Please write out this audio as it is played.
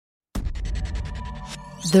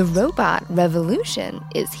The robot revolution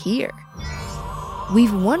is here.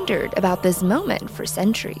 We've wondered about this moment for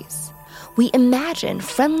centuries. We imagine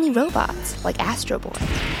friendly robots like Astro Boy,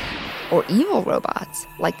 or evil robots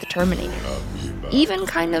like the Terminator, even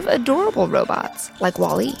kind of adorable robots like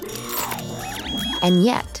WALL-E. And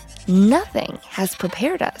yet, nothing has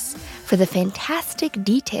prepared us for the fantastic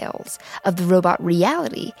details of the robot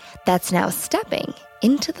reality that's now stepping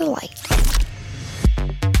into the light.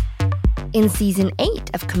 In Season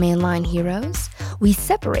 8 of Command Line Heroes, we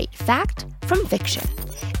separate fact from fiction,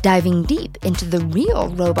 diving deep into the real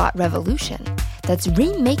robot revolution that's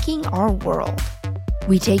remaking our world.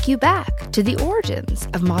 We take you back to the origins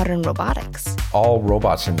of modern robotics. All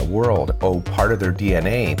robots in the world owe part of their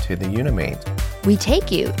DNA to the Unimate. We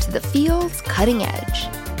take you to the field's cutting edge.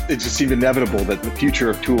 It just seemed inevitable that the future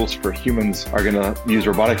of tools for humans are going to use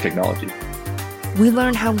robotic technology. We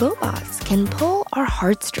learn how robots can pull our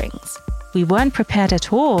heartstrings. We weren't prepared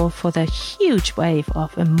at all for the huge wave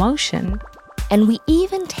of emotion. And we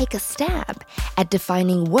even take a stab at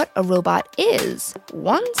defining what a robot is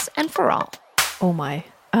once and for all. Oh my.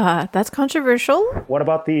 That's controversial. What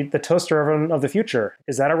about the toaster oven of the future?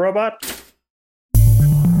 Is that a robot?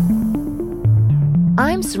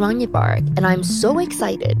 I'm Saranya Barg, and I'm so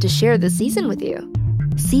excited to share this season with you.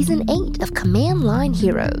 Season 8 of Command Line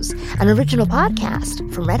Heroes, an original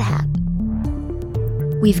podcast from Red Hat.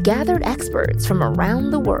 We've gathered experts from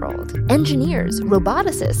around the world, engineers,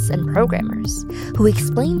 roboticists, and programmers, who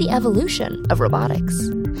explain the evolution of robotics.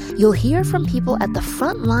 You'll hear from people at the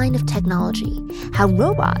front line of technology, how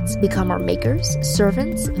robots become our makers,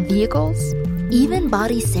 servants, vehicles, even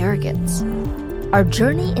body surrogates. Our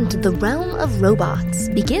journey into the realm of robots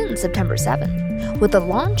begins September 7th with the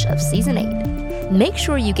launch of Season 8. Make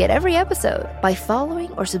sure you get every episode by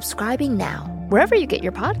following or subscribing now, wherever you get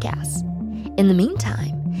your podcasts. In the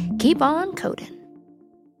meantime, keep on coding.